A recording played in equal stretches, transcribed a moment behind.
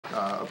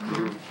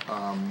approve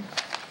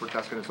for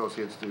Teskin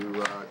Associates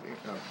to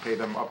pay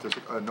them up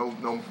to no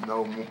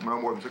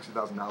more than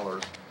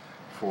 $60,000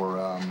 for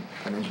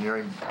an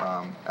engineering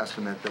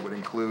estimate that would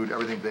include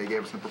everything they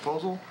gave us in the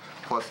proposal,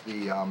 plus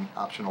the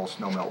optional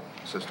snow melt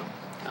system.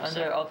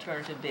 Under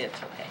alternative bids,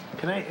 okay.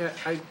 Can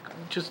I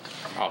just...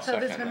 I'll So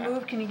second that's been that.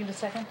 moved, can you give a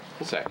second?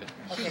 Second.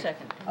 Okay.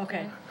 Second.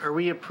 Okay. Are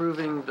we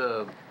approving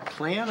the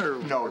plan, or?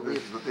 No,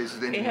 this is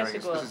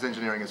engineering. go This is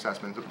engineering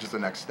assessment, which is the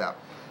next step.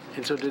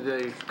 And so did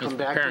they come It's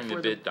back preparing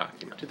before the bid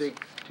documents.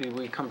 Did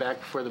we come back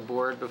before the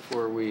board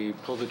before we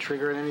pull the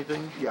trigger on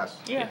anything? Yes.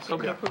 Yes, you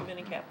can Okay. approve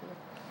any capital.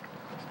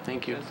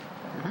 Thank you.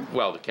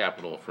 Well, the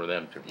capital for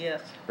them to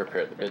Yes.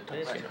 prepare the bid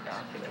Bids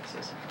documents.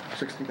 documents.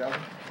 60,000.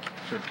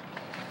 Sure.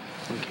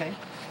 Okay.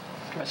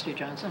 Trustee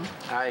Johnson?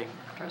 Aye.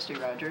 Trustee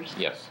Rogers?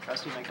 Yes.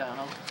 Trustee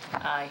McDonald?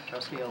 Aye.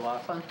 Trustee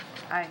O'Laughlin?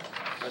 Aye.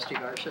 Trustee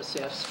Garcia,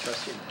 yes.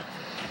 Trustee...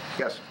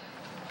 Yes.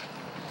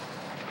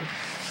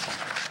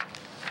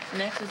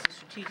 Next is the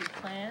strategic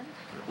plan,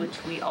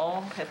 which we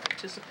all have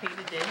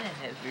participated in and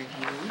have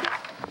reviewed.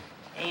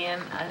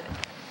 And I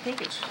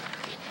think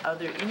are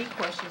there any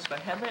questions for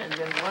Heather? And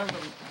then one of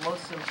the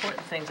most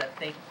important things I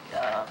think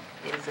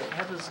is that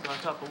Heather's going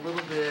to talk a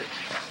little bit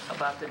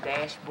about the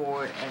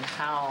dashboard and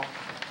how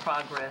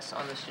progress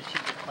on the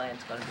strategic plan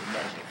is going to be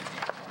measured.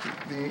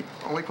 The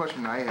only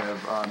question I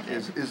have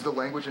is the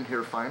language in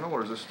here final,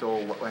 or is this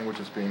still what language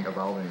is being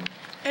evolving?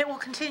 It will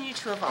continue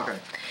to evolve. Okay.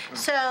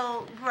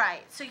 So,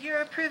 right, so you're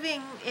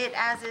approving it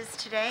as is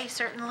today,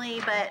 certainly,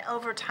 but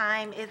over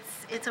time,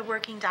 it's a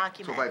working So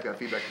document. if I have that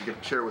feedback, I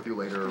can share it with you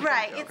later.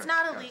 Right, Okay. it's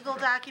not a Yeah. legal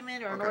Okay.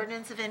 document or an Okay.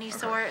 ordinance of any Okay.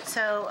 sort,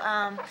 so,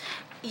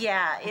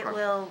 yeah, it Okay.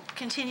 will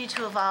continue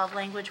to evolve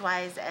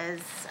language-wise as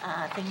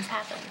things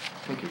happen.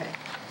 Thank you. Okay.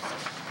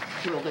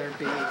 Will there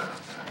be an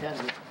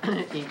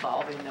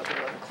evolving that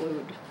will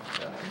include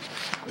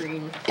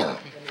green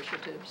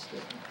initiatives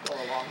that go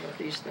along with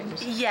these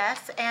things?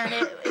 Yes, and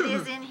it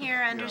is in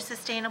here under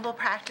sustainable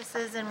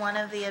practices in one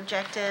of the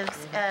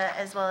objectives,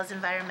 as well as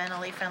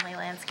environmentally friendly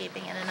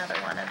landscaping in another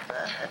one of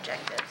the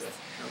objectives.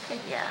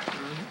 Yeah.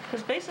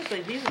 Because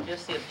basically, these are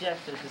just the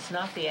objectives. It's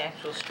not the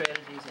actual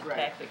strategies and Right.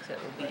 tactics that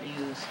will be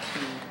used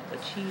to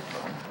achieve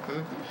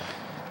them.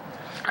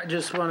 I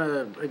just want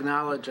to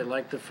acknowledge, I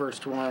like the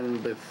first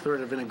one with sort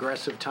of an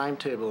aggressive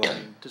timetable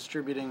on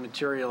distributing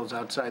materials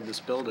outside this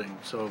building,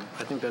 so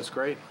I think that's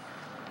great.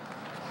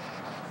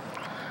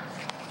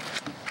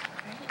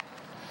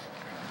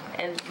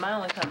 And my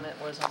only comment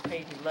was on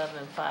page 11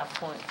 and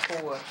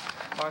 5.4,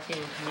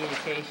 marketing and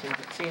communications.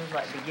 It seems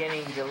like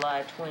beginning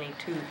July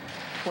 22,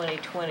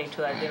 2020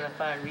 to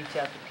identify and reach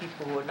out to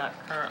people who are not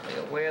currently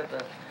aware of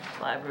the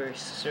library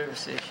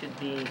services should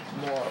be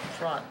more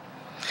upfront.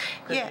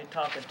 Because Yeah. you're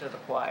talking to the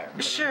choir.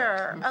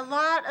 Sure. A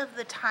lot of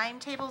the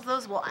timetables,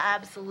 those will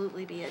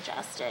absolutely be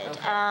adjusted.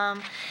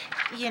 Okay.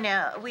 You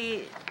know,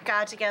 we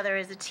got together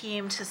as a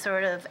team to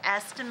sort of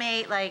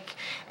estimate,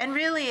 and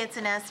really it's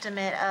an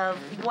estimate of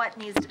what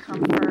needs to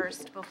come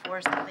first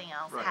before something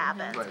else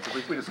happens. Right, so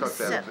we discussed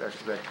that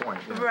exact point.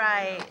 Yeah.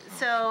 Right.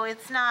 So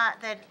it's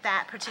not that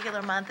that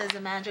particular month is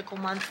a magical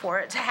month for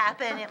it to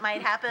happen. It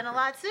might happen a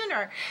lot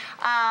sooner.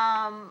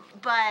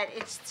 But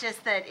it's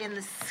just that in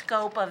the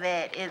scope of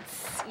it,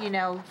 it's,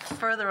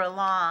 further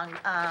along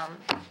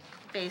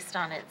based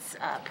on its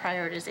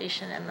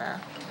prioritization and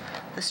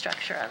the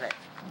structure of it.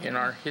 In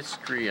our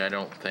history, I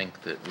don't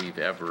think that we've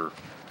ever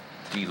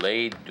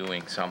delayed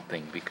doing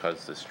something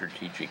because the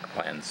strategic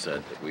plan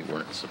said that we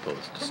weren't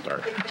supposed to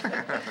start.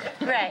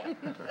 Right.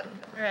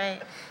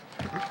 Right.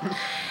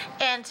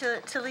 And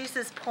to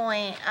Lisa's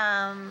point,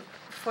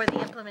 for the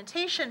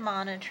implementation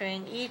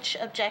monitoring, each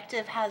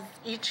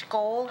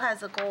goal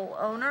has a goal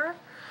owner.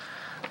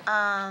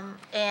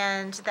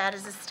 And that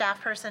is a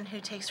staff person who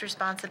takes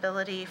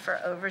responsibility for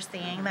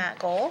overseeing that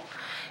goal.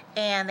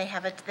 And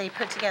they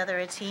put together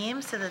a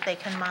team so that they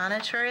can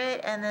monitor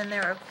it. And then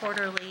there are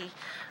quarterly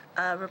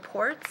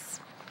reports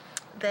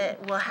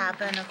that will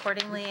happen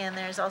accordingly. And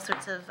there's all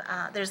sorts of,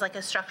 there's like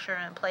a structure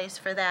in place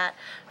for that,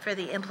 for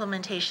the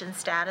implementation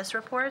status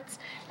reports.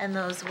 And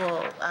those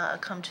will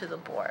come to the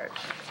board,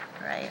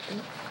 right?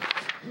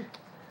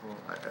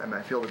 Well,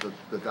 I feel that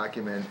the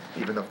document,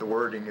 even if the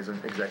wording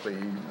isn't exactly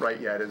right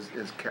yet, is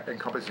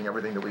encompassing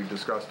everything that we've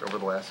discussed over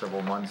the last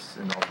several months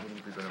in all the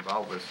meetings we've been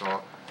involved with.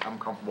 So I'm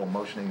comfortable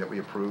motioning that we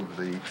approve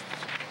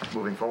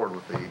moving forward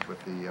with the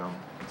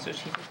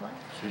Strategic plan?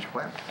 strategic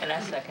plan. And I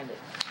second it.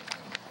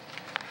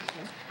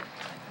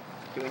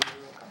 Do we need a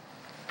roll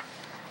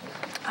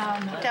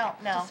call?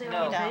 Don't, no. Say you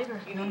all in don't. favor.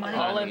 You No need money.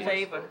 all in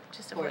favor?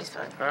 Just a voice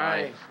vote.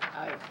 Aye.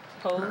 Aye.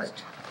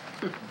 Opposed?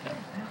 Okay.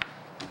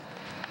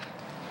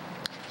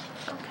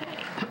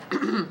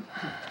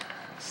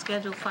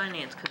 Scheduled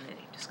Finance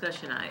Committee,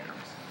 discussion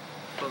items.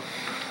 For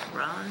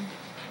Ron?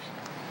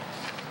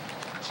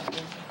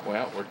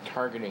 Well, we're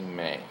targeting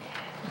May.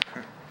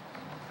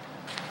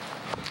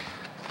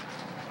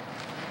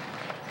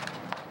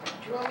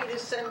 Do you want me to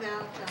send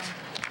out?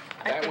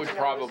 That would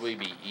probably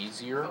be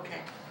easier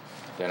Okay.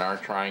 than our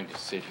trying to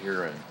sit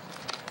here and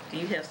Do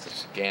you have some?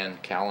 scan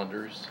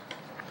calendars.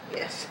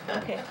 Yes.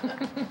 Okay.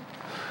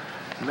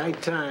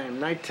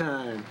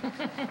 Nighttime.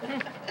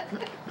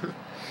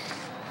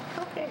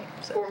 Okay.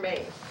 So For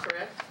May,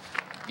 correct?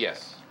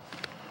 Yes.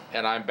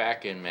 And I'm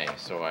back in May,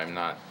 so I'm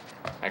not,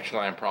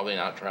 actually, I'm probably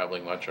not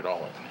traveling much at all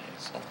in May,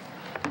 so.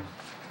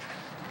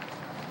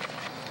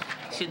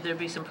 should there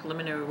be some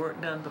preliminary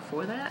work done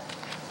before that?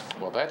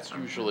 Well, that's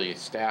usually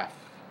staff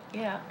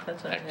Yeah,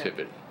 that's what I had.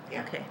 activity.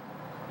 Yeah. Okay.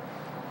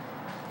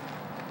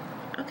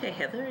 Okay,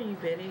 Heather, are you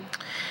ready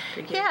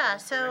to get Yeah,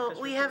 into so director's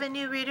we have a report?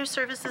 new reader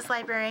services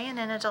librarian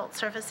in adult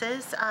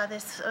services.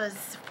 This was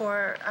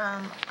for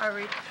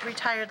our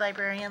retired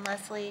librarian,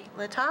 Leslie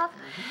Litoff.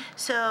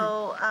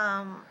 So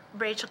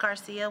Rachel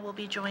Garcia will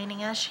be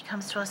joining us. She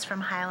comes to us from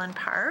Highland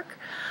Park.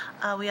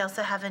 We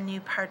also have a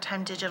new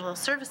part-time digital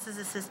services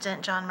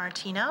assistant, John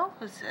Martino,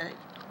 who's a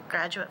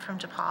graduate from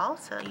DePaul,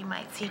 so you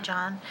might see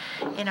John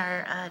in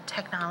our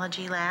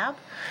technology lab.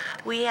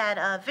 We had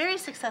a very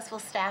successful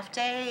staff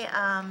day.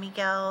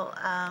 Miguel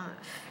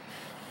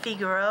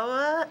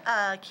Figueroa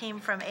came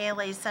from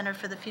ALA's Center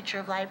for the Future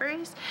of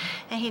Libraries,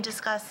 and he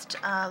discussed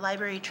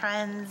library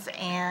trends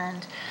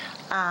and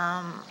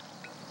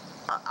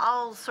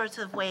all sorts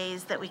of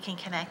ways that we can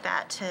connect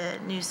that to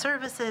new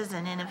services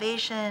and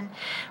innovation.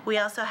 We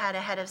also had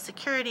a head of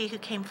security who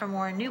came from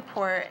Warren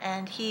Newport,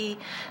 and he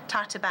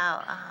talked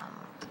about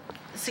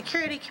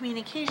security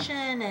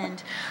communication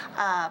and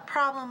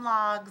problem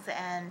logs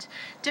and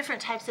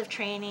different types of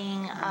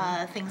training,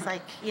 things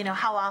like,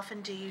 how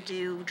often do you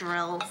do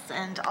drills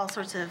and all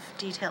sorts of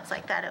details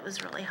like that. It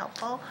was really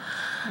helpful.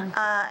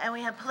 And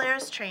we have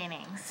Polaris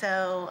training.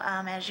 So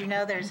as you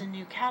know, there's a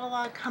new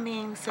catalog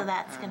coming, so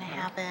that's going to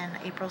happen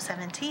April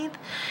 17th.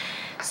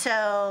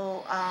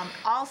 So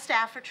all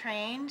staff are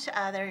trained.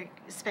 They're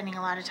spending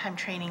a lot of time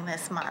training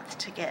this month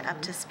to get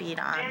up to speed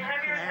on May I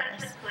have your Polaris.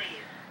 attention, please?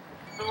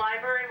 The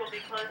library will be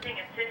closing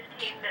in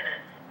 15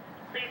 minutes.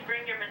 Please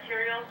bring your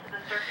materials to the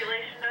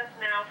circulation desk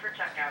now for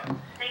checkout.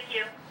 Thank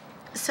you.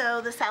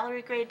 So the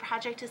salary grade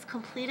project is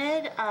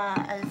completed,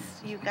 as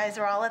you guys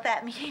are all at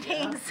that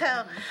meeting.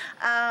 So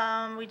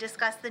we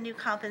discussed the new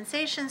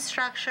compensation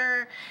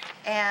structure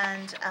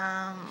and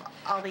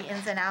all the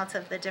ins and outs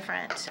of the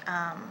different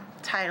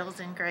titles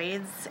and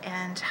grades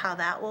and how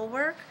that will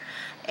work.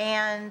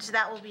 And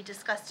that will be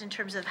discussed in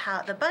terms of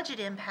how the budget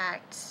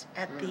impact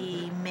at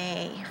the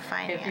May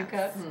finance Have you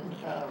gotten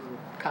meeting.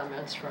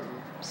 comments from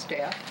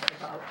staff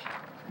about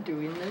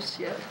doing this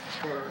yet?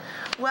 Or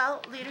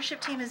Well,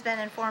 leadership team has been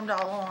informed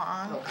all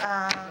along.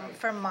 Okay.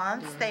 For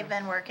months, they've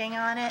been working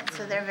on it,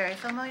 so they're very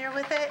familiar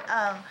with it.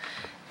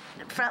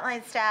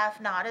 Frontline staff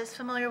not as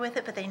familiar with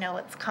it, but they know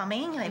it's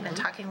coming. They've been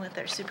talking with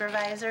their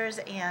supervisors,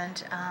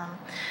 and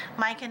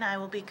Mike and I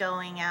will be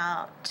going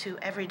out to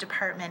every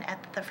department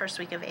at the first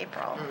week of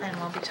April, and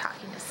we'll be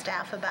talking to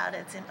staff about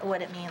it and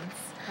what it means.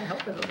 I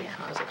hope it'll be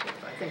positive.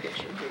 I think it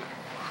should be.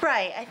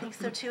 Right, I think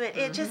so too.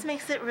 It just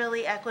makes it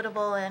really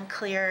equitable and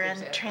clear and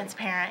Exactly.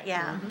 transparent,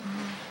 yeah.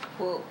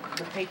 Will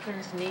the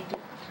patrons need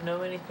to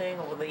know anything,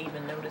 or will they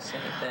even notice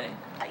anything?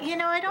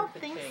 I don't the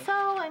think change.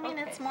 so. I mean,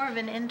 Okay. it's more of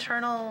an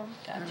internal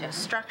Gotcha.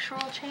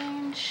 structural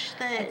change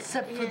that.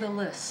 Except for the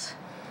lists,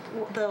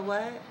 The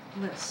what?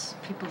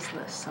 people's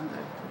lists on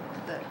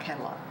the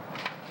catalog.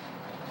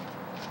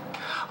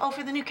 Oh,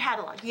 for the new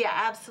catalog, yeah,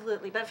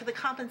 absolutely. But for the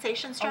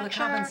compensation structure,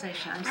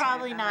 compensation, I'm sorry,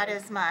 probably I not read-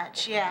 as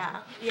much. Yeah,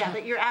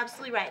 but you're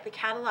absolutely right. The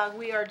catalog,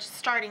 we are just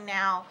starting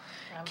now,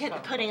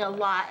 putting a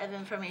lot of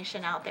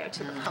information out there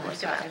to the public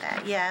about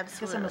that. Yeah,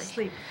 Because I'm absolutely.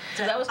 asleep.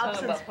 Because I was Up talking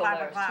since about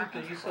Polaris 5 too, o'clock.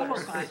 because you sort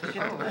of.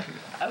 4 o'clock.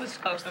 I was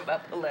talking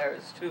about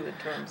Polaris too in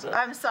terms of.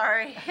 I'm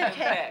sorry.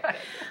 Okay. Okay.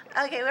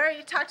 Okay, we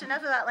already talked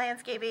enough about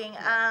landscaping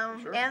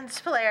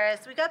and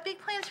Polaris. We got big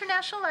plans for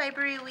National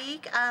Library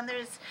Week.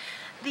 There's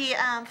the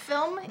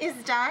film is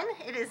done.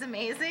 It is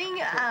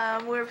amazing.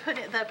 We're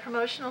putting the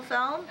promotional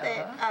film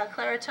that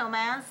Clara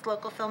Tomaz,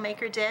 local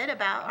filmmaker, did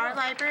about our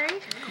library.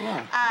 Cool.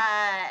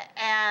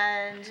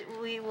 And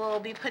we will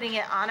be putting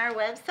it on our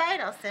website.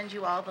 I'll send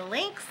you all the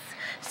links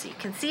so you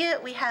can see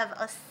it. We have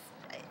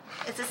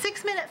it's a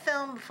 6-minute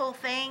film, the full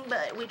thing,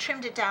 but we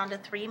trimmed it down to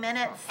 3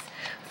 minutes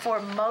for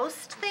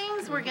most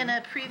things. We're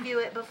gonna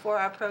preview it before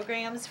our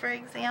programs, for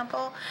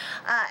example.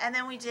 And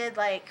then we did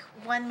like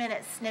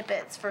 1-minute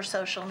snippets for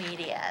social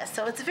media.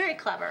 So it's very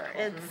clever.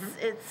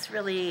 It's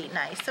really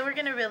nice. So we're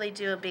gonna really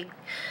do a big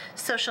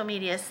social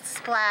media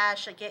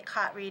splash, a get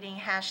caught reading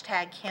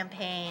hashtag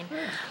campaign,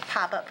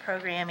 pop-up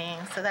programming.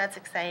 So that's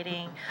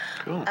exciting.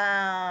 Cool.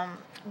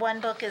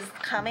 One book is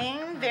coming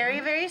very,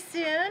 very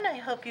soon. I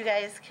hope you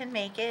guys can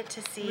make it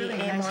to see Really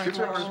a nice more Do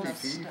you have involved.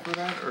 RSVP for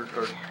that, or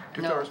do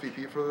you No. have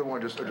RSVP for the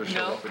one, or just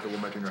show No. up at the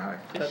Wilmette Junior High?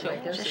 But I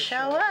guess Just it show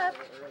up.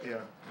 Yeah.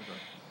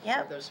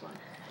 Yep. There's one.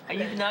 Are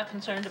you not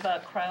concerned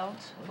about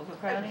crowds,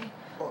 overcrowding?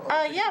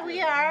 Yeah,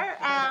 we are.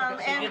 So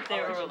And get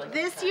there early.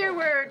 this year,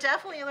 we're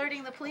definitely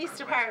alerting the police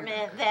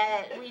department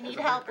that we need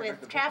help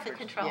with traffic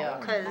control Yeah.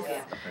 because,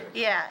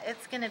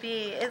 it's gonna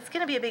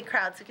be a big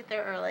crowd. So get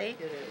there early.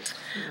 It is.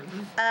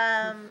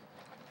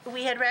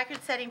 we had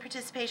record-setting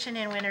participation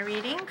in winter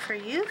reading for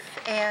youth,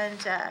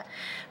 and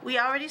we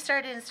already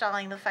started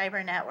installing the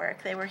fiber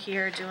network. They were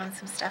here doing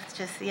some stuff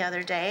just the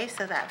other day,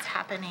 so that's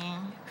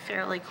happening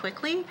fairly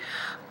quickly.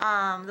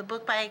 The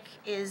book bike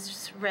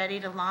is ready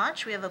to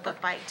launch. We have a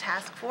book bike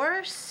task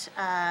force.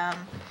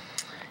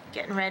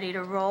 Getting ready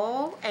to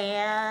roll,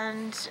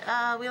 and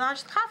we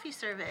launched the coffee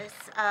service.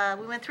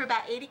 We went through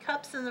about 80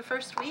 cups in the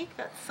first week.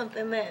 That's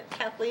something that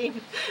Kathleen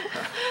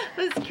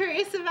was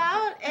curious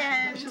about,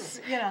 and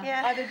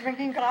yeah. I've been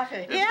drinking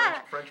coffee.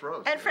 Yeah, French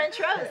roast. and French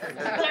roast.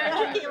 They're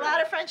drinking a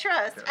lot of French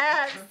roast.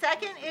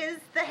 Second is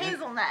the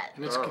hazelnut.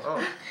 And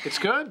it's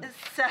good.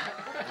 So,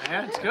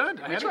 Yeah, it's good.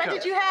 I which had a one cup.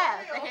 did you have?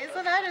 The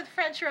hazelnut or the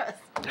French roast?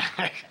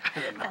 I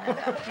don't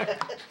know.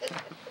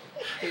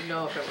 You'd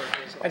know if it were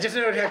hazel. I just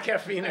knew it had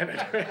caffeine in it.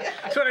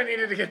 That's what I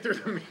needed to get through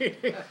the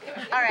meeting.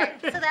 All right,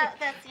 so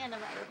that's the end of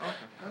my report.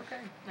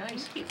 Okay,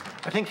 nice.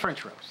 I think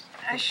French roast.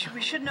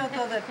 We should note,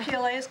 though, that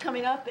PLA is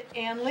coming up,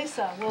 and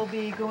Lisa will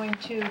be going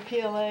to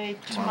PLA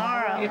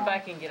tomorrow. If I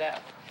can get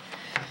out.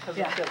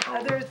 Yeah,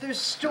 there's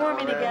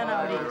storming again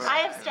out east. I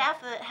have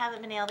staff that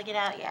haven't been able to get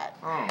out yet.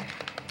 Oh,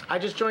 I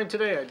just joined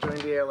today. I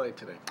joined the ALA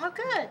today. Oh,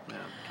 good.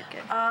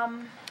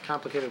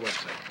 Complicated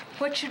website.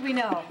 What should we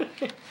know?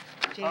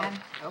 Jan?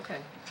 Okay.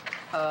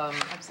 I'm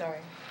sorry.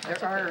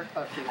 There are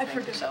a few I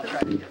things forget. I'll try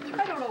to get through.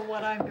 I don't know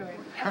what I'm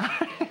doing.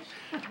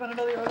 You want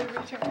another early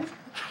return?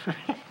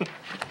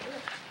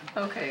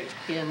 Okay,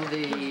 in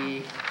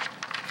the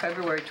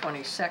February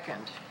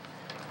 22nd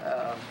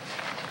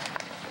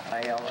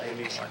ILA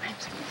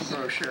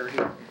brochure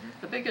here,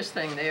 the biggest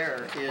thing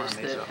there is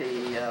that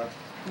the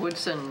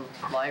Woodson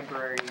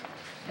Library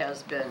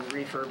has been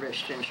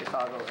refurbished in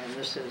Chicago, and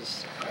this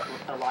is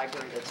a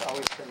library that's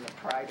always been the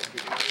pride of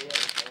the area,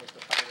 as well as the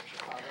pride of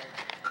Chicago.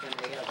 And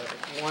they have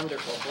a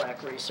wonderful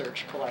black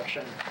research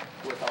collection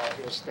with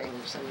all his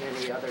things and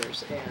many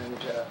others. And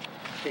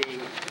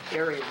the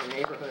area, the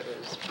neighborhood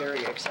is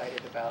very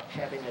excited about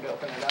having it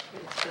open it up.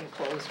 It's been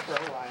closed for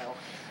a while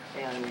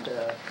and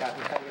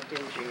gotten kind of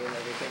dingy and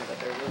everything, but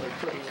they're really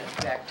putting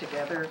it back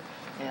together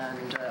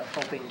and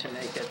hoping to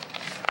make it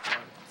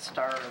a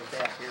star of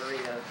that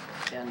area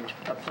and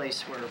a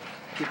place where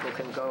people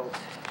can go.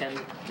 And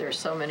there's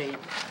so many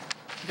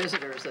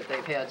visitors that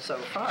they've had so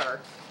far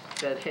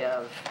that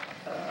have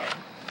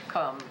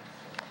come,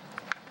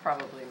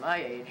 probably my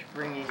age,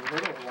 bringing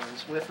little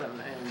ones with them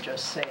and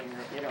just saying,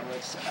 you know,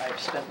 I've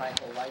spent my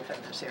whole life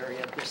in this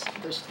area.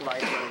 This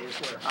library is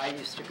where I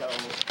used to go,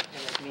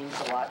 and it means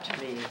a lot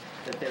to me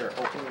that they're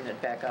opening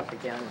it back up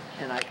again,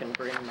 and I can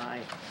bring my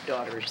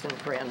daughters and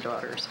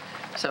granddaughters.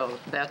 So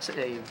that's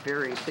a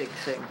very big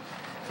thing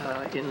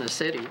in the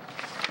city.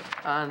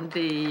 On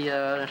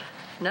the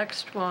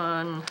next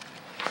one,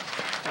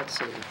 let's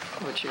see,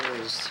 which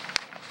is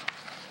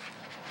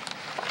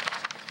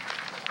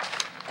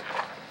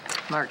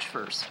March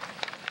 1st.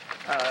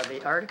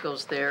 The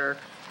articles there,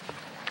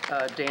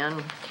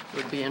 Dan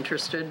would be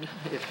interested,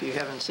 if you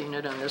haven't seen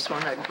it on this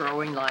one, at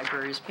Growing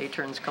Libraries,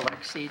 patrons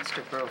collect seeds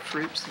to grow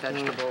fruits,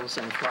 vegetables,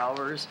 and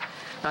flowers.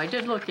 Now, I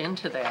did look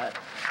into that.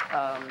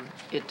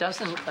 It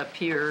doesn't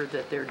appear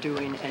that they're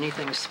doing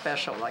anything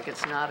special, like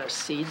it's not a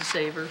seed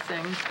saver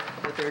thing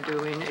that they're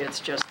doing, it's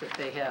just that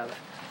they have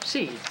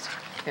seeds.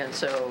 And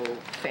so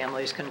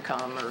families can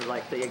come, or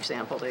like the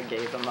example they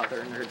gave, a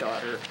mother and her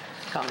daughter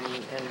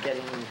coming and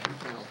getting,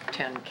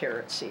 10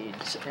 carrot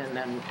seeds, and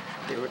then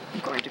they were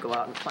going to go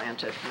out and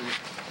plant it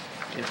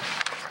and,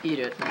 eat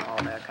it and all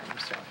that kind of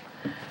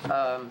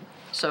stuff.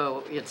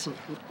 So it's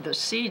the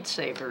seed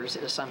savers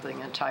is something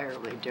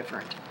entirely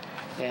different,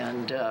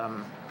 and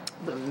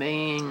the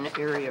main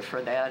area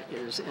for that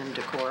is in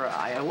Decorah,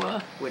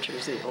 Iowa, which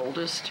is the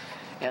oldest,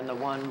 and the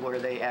one where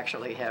they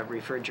actually have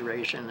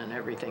refrigeration and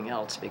everything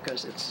else,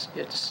 because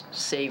it's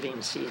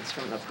saving seeds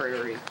from the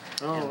prairie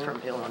and from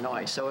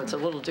Illinois. So it's a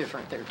little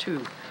different. There are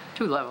two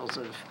levels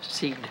of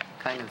seed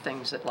kind of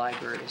things at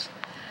libraries.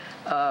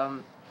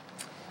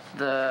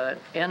 The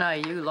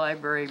NIU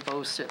library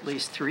boasts at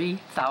least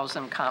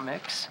 3,000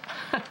 comics,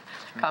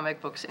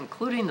 comic books,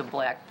 including the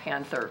Black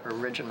Panther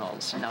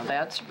originals. Now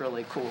that's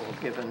really cool,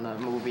 given the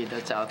movie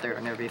that's out there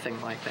and everything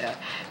like that.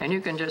 And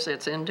you can just,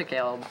 it's in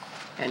DeKalb,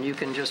 and you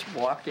can just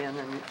walk in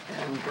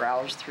and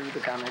browse through the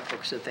comic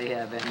books that they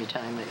have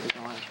anytime that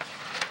you want.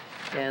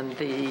 And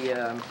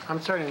the...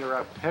 I'm sorry to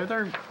interrupt.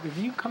 Heather, have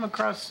you come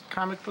across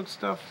comic book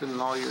stuff in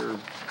all your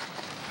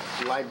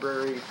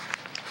library?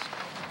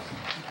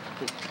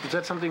 Is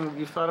that something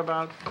you've thought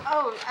about?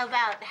 Oh,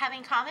 about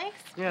having comics?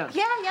 Yeah.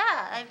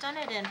 Yeah. I've done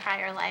it in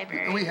prior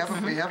libraries. we have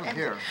them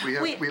here. We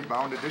have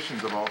bound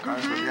editions of all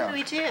kinds of, yeah.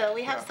 We do.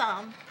 We have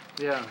some.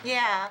 Yeah.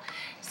 Yeah.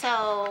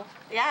 So,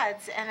 yeah,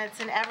 it's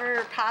an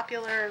ever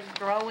popular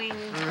growing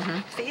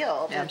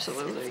field.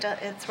 Absolutely.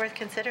 It's worth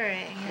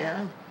considering.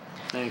 Yeah.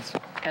 Thanks.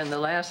 And the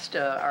last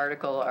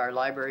article, our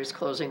library's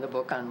closing the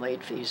book on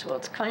late fees. Well,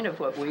 it's kind of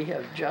what we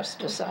have just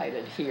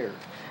decided here,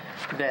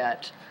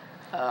 that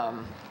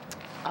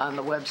on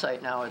the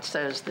website now, it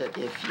says that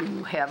if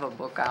you have a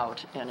book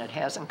out and it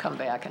hasn't come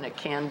back and it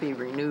can be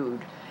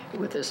renewed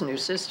with this new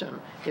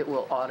system, it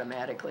will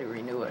automatically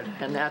renew it.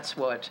 And that's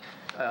what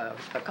a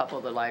couple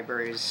of the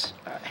libraries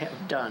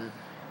have done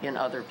in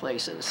other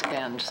places.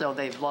 And so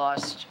they've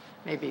lost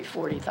maybe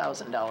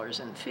 $40,000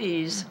 in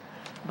fees,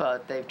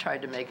 but they've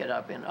tried to make it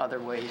up in other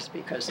ways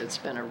because it's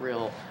been a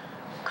real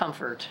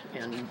comfort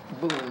and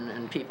boon,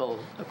 and people,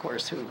 of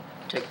course, who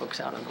take books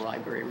out of the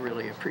library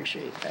really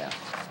appreciate that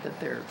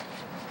they're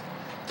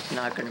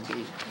not going to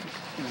be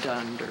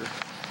dunned or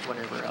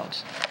whatever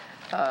else.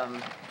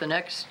 The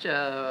next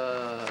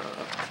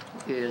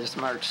is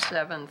March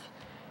 7th,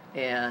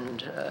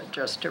 and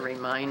just a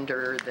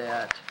reminder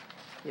that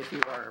if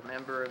you are a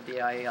member of the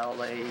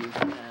ILA, you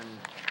can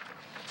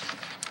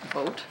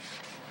vote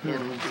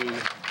in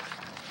the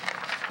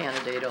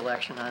candidate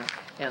election,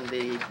 and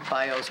the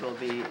bios will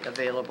be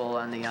available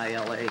on the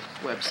ILA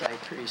website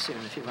pretty soon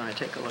if you want to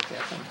take a look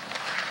at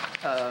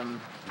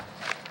them.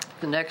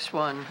 The next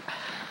one,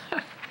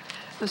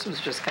 this was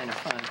just kind of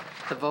fun.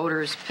 The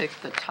voters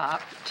picked the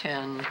top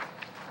 10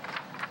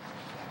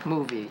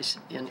 movies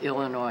in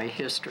Illinois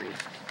history.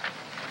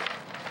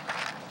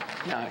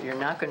 Now, you're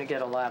not going to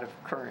get a lot of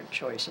current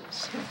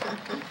choices.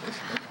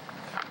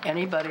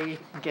 Anybody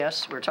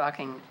guess? We're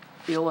talking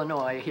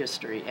Illinois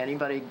history.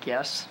 Anybody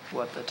guess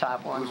what the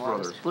top one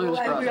was? Blues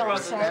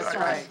Brothers. That's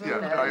right. Yeah,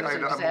 That is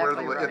I'm aware of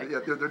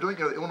exactly right. they're doing.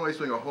 Illinois is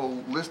doing a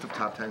whole list of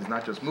top 10s,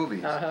 not just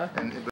movies. Uh-huh. And